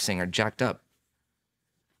embarrassing or jacked up.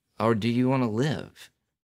 Or do you want to live?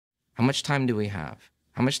 How much time do we have?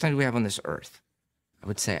 How much time do we have on this earth? I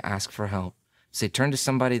would say ask for help. Say turn to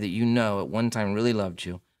somebody that you know at one time really loved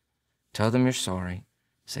you. Tell them you're sorry.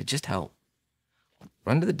 Say just help.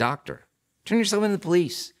 Run to the doctor. Turn yourself into the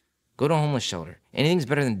police. Go to a homeless shelter. Anything's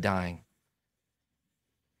better than dying.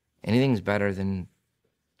 Anything's better than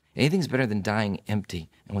dying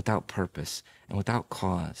empty and without purpose and without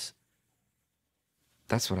cause.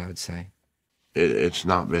 That's what I would say. It's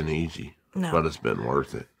not been easy, but it's been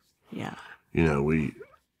worth it. Yeah. You know,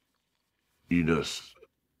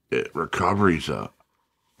 recovery's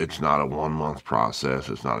it's not a 1 month process.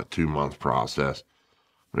 It's not a 2 month process.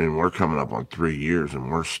 I mean, we're coming up on 3 years and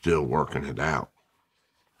we're still working it out.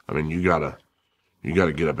 I mean, you gotta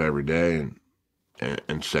get up every day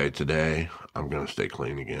and say, today, I'm going to stay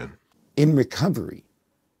clean again. In recovery,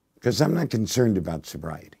 because I'm not concerned about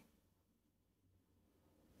sobriety.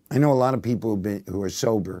 I know a lot of people who are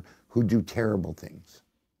sober who do terrible things.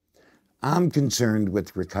 I'm concerned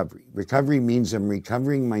with recovery. Recovery means I'm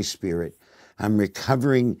recovering my spirit. I'm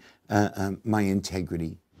recovering my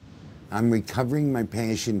integrity. I'm recovering my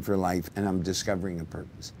passion for life, and I'm discovering a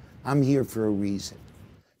purpose. I'm here for a reason.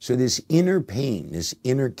 So this inner pain, this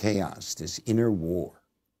inner chaos, this inner war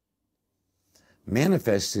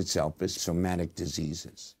manifests itself as somatic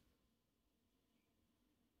diseases.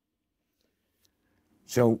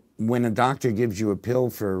 So when a doctor gives you a pill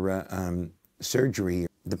for surgery,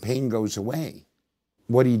 the pain goes away.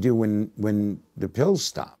 What do you do when the pills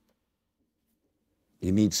stop?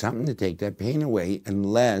 You need something to take that pain away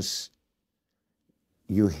unless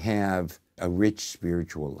you have a rich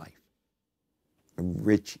spiritual life, a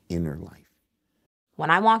rich inner life. When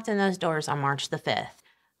I walked in those doors on March the 5th,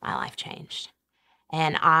 my life changed.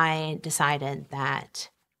 And I decided that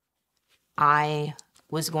I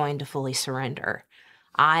was going to fully surrender.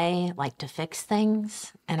 I like to fix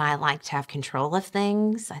things, and I like to have control of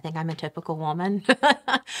things. I think I'm a typical woman.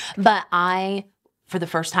 But I, for the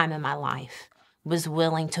first time in my life, was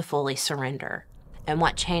willing to fully surrender. And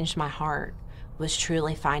what changed my heart was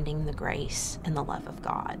truly finding the grace and the love of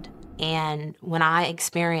God. And when I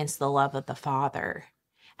experienced the love of the Father,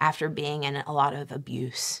 after being in a lot of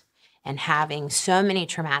abuse and having so many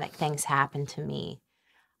traumatic things happen to me,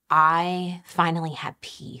 I finally had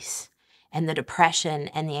peace. And the depression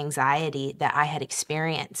and the anxiety that I had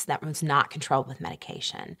experienced that was not controlled with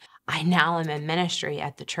medication. I now am in ministry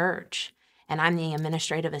at the church, and I'm the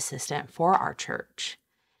administrative assistant for our church.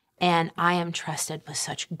 And I am trusted with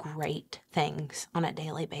such great things on a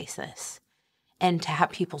daily basis. And to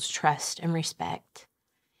have people's trust and respect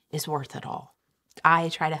is worth it all. I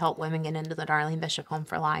try to help women get into the Darlene Bishop Home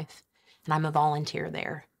for Life, and I'm a volunteer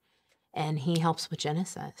there. And he helps with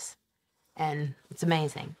Genesis, and it's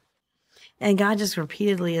amazing. And God just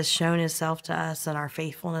repeatedly has shown himself to us and our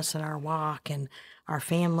faithfulness in our walk and our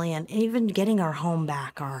family, and even getting our home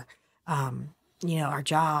back, our, our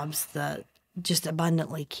jobs, just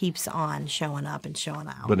abundantly keeps on showing up and showing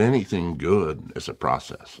out. But anything good is a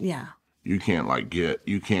process. Yeah. You can't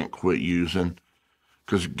you can't quit using,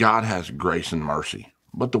 because God has grace and mercy,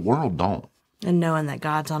 but the world don't. And knowing that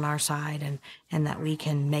God's on our side and that we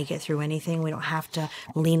can make it through anything. We don't have to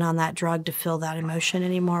lean on that drug to feel that emotion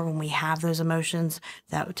anymore. When we have those emotions,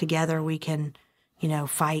 that together we can,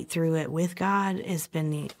 fight through it with God has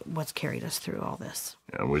been what's carried us through all this.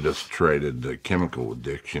 Yeah, we just traded the chemical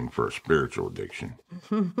addiction for a spiritual addiction.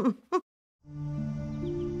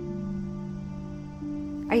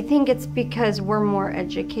 I think it's because we're more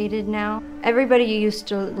educated now. Everybody used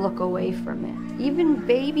to look away from it. Even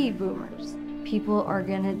baby boomers. People are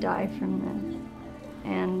gonna die from this.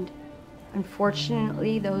 And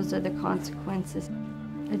unfortunately, those are the consequences.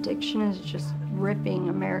 Addiction is just ripping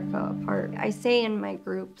America apart. I say in my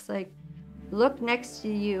groups, look next to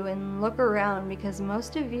you and look around, because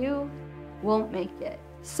most of you won't make it.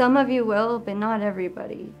 Some of you will, but not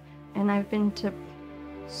everybody. And I've been to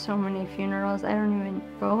so many funerals, I don't even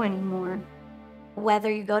go anymore. Whether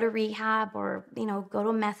you go to rehab or, go to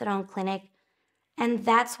a methadone clinic, and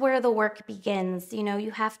that's where the work begins.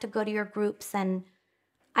 You have to go to your groups. And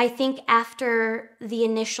I think after the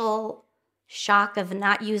initial shock of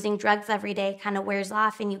not using drugs every day kind of wears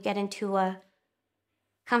off and you get into a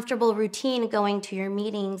comfortable routine going to your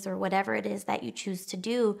meetings or whatever it is that you choose to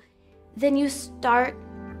do, then you start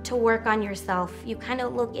to work on yourself. You kind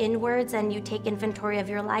of look inwards and you take inventory of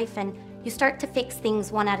your life and you start to fix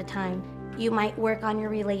things one at a time. You might work on your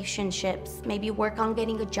relationships, maybe work on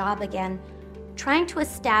getting a job again, trying to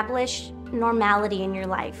establish normality in your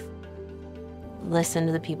life. Listen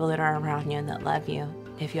to the people that are around you and that love you.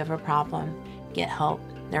 If you have a problem, get help.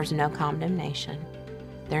 There's no condemnation.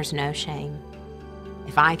 There's no shame.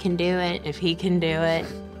 If I can do it, if he can do it,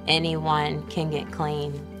 anyone can get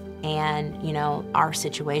clean. And, our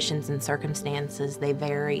situations and circumstances, they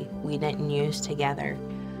vary. We didn't use together,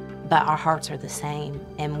 but our hearts are the same.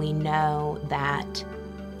 And we know that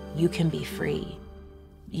you can be free.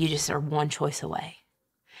 You just are one choice away.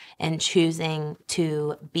 And choosing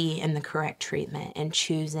to be in the correct treatment and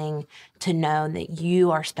choosing to know that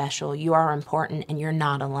you are special, you are important, and you're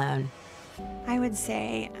not alone. I would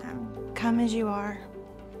say, come as you are.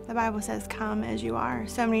 The Bible says, come as you are.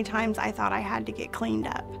 So many times I thought I had to get cleaned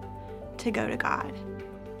up to go to God.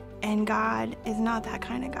 And God is not that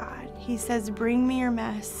kind of God. He says, bring me your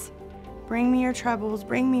mess. Bring me your troubles.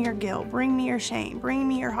 Bring me your guilt. Bring me your shame. Bring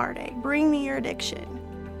me your heartache. Bring me your addiction.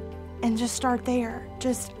 And just start there.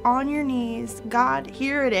 Just on your knees. God,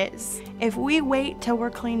 here it is. If we wait till we're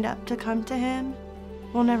cleaned up to come to him,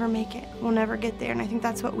 we'll never make it. We'll never get there. And I think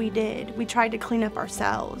that's what we did. We tried to clean up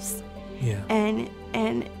ourselves. Yeah.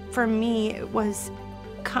 And for me, it was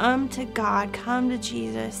come to God, come to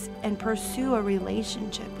Jesus, and pursue a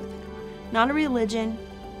relationship with him. Not a religion.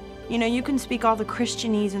 You can speak all the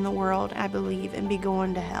Christianese in the world, I believe, and be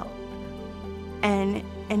going to hell. And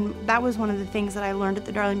that was one of the things that I learned at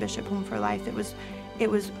the Darlene Bishop Home for Life. It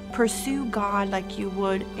was pursue God like you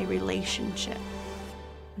would a relationship.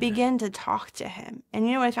 Begin to talk to him. And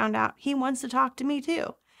what I found out? He wants to talk to me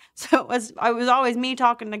too. So it was always me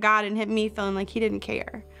talking to God and me feeling like he didn't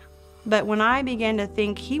care. But when I began to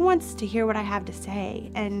think he wants to hear what I have to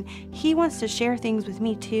say and he wants to share things with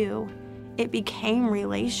me too, it became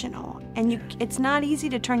relational. And it's not easy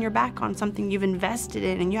to turn your back on something you've invested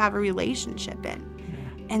in and you have a relationship in.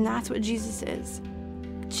 And that's what Jesus is.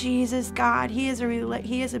 Jesus, God, he is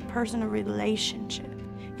a person of relationship.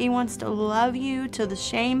 He wants to love you till the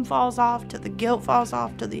shame falls off, till the guilt falls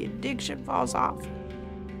off, till the addiction falls off.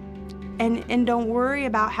 And don't worry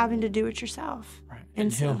about having to do it yourself. Right.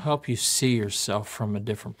 And he'll help you see yourself from a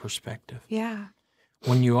different perspective. Yeah.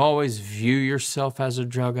 When you always view yourself as a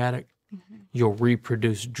drug addict, you'll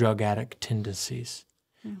reproduce drug addict tendencies.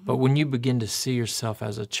 But when you begin to see yourself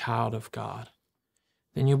as a child of God,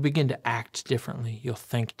 then you'll begin to act differently. You'll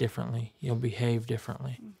think differently. You'll behave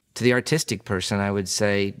differently. To the artistic person, I would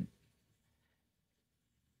say,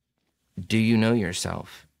 do you know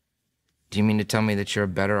yourself? Do you mean to tell me that you're a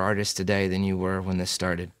better artist today than you were when this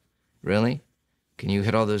started? Really? Can you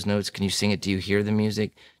hit all those notes? Can you sing it? Do you hear the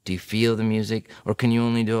music? Do you feel the music? Or can you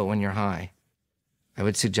only do it when you're high? I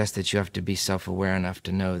would suggest that you have to be self-aware enough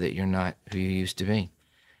to know that you're not who you used to be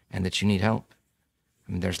and that you need help.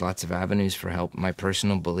 I mean, there's lots of avenues for help. My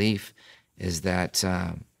personal belief is that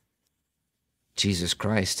Jesus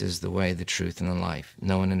Christ is the way, the truth, and the life.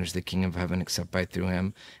 No one enters the kingdom of heaven except by through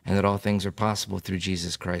him, and that all things are possible through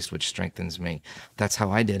Jesus Christ, which strengthens me. That's how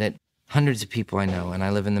I did it. Hundreds of people I know, and I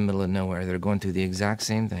live in the middle of nowhere, that are going through the exact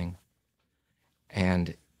same thing.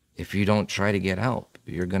 And if you don't try to get help,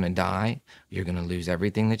 you're going to die. You're going to lose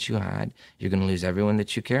everything that you had. You're going to lose everyone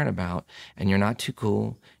that you cared about. And you're not too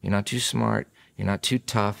cool. You're not too smart. You're not too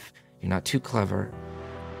tough. You're not too clever.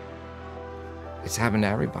 It's happened to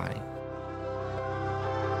everybody.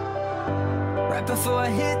 Right before I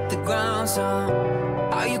hit the ground, son,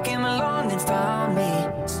 how you came along and found me.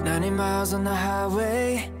 It's 90 miles on the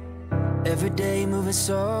highway, every day moving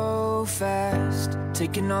so fast,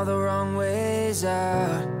 taking all the wrong ways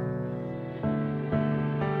out.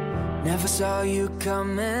 Never saw you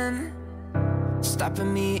coming,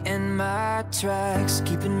 stopping me in my tracks,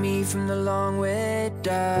 keeping me from the long way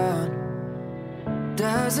down.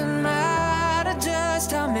 Doesn't matter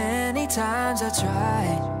just how many times I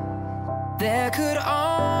tried, there could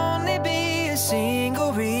only be a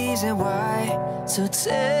single reason why. So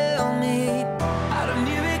tell me, how do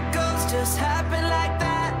miracles just happen like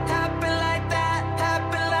that, happen like that,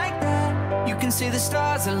 happen like that? You can see the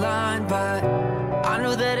stars align, but I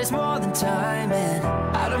know that it's more than timing.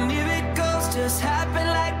 How do miracles just happen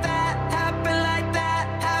like that, happen like that,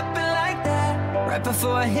 happen like that? Right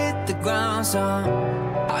before I hit the ground, son,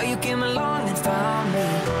 how you came along and found me.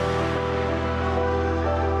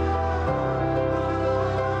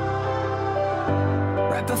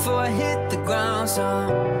 Right before I hit the ground,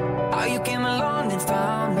 son, how you came along and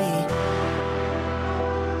found me.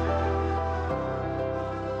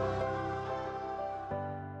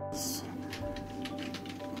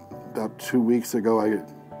 About 2 weeks ago, I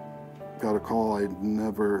got a call I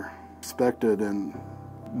never expected, and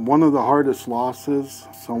one of the hardest losses,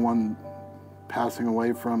 someone passing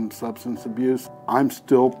away from substance abuse. I'm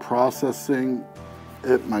still processing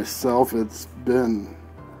it myself. It's been,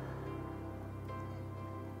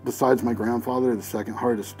 besides my grandfather, the second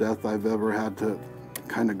hardest death I've ever had to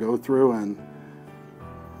kind of go through. And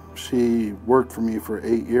she worked for me for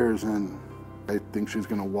 8 years, and I think she's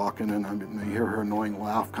gonna walk in and I'm gonna hear her annoying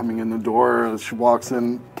laugh coming in the door as she walks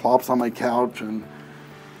in, plops on my couch, and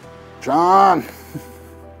John!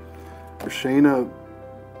 Shana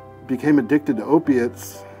became addicted to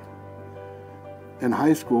opiates in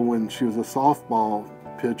high school when she was a softball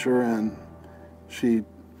pitcher, and she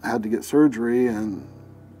had to get surgery, and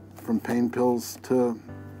from pain pills to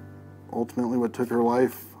ultimately what took her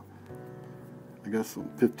life, I guess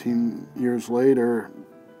 15 years later,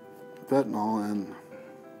 fentanyl. And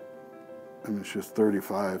I mean, she was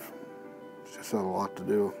 35. She just had a lot to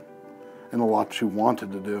do and a lot she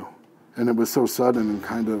wanted to do. And it was so sudden and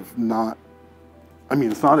kind of not, I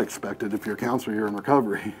mean, it's not expected if you're a counselor, you're in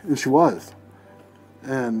recovery. And she was.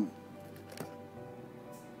 And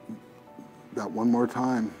that one more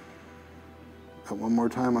time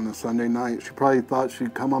on a Sunday night, she probably thought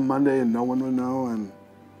she'd come on Monday and no one would know, and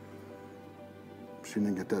she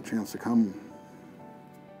didn't get that chance to come.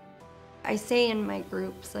 I say in my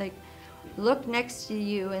groups, like, look next to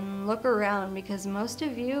you and look around, because most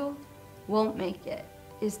of you won't make it,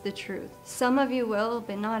 is the truth. Some of you will,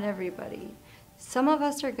 but not everybody. Some of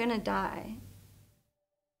us are gonna die.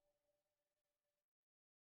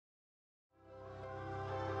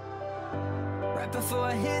 Right before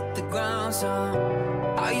I hit the ground, son,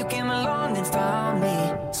 how you came along and found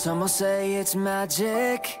me. Some will say it's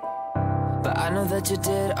magic, but I know that you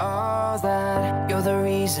did all that. You're the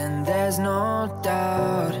reason, there's no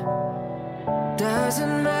doubt.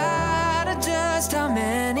 Doesn't matter just how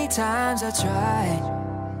many times I tried,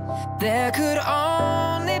 there could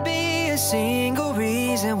only be a single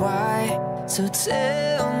reason why. So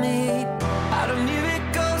tell me, how do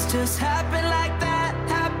miracles just happen like that,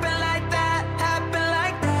 happen like that, happen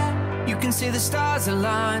like that? You can see the stars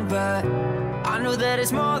align, but I know that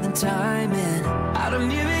it's more than timing. How do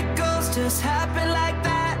miracles just happen like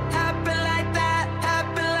that, happen like that,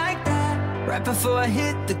 happen like that? Right before I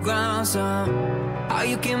hit the ground, son, how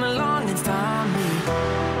you came along and found me.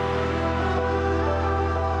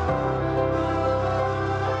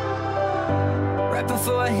 Right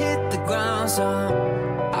before I hit the ground, son,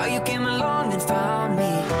 how you came along and found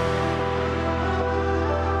me.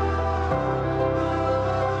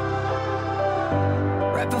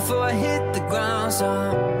 Right before I hit the ground,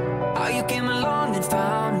 son, how you came along and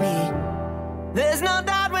found me. There's no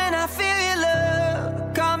doubt when I feel your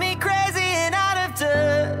love, call me crazy and out of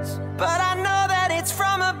touch, but I know that it's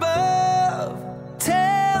from above.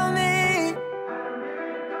 Tell me,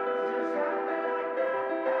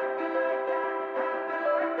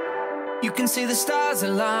 you can see the stars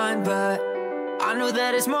align, but I I know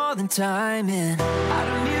that it's more than timing. How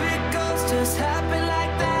do miracles just happen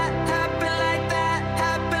like that, happen like that,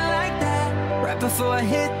 happen like that? Right before I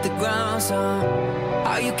hit the ground, so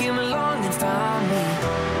how you came along and found me.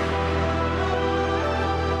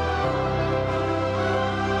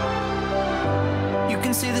 You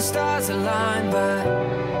can see the stars align, but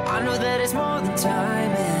I know that it's more than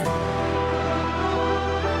timing.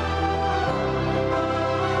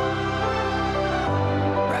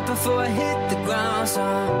 Right before I hit the ground, so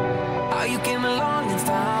how you came along and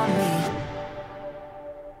found me.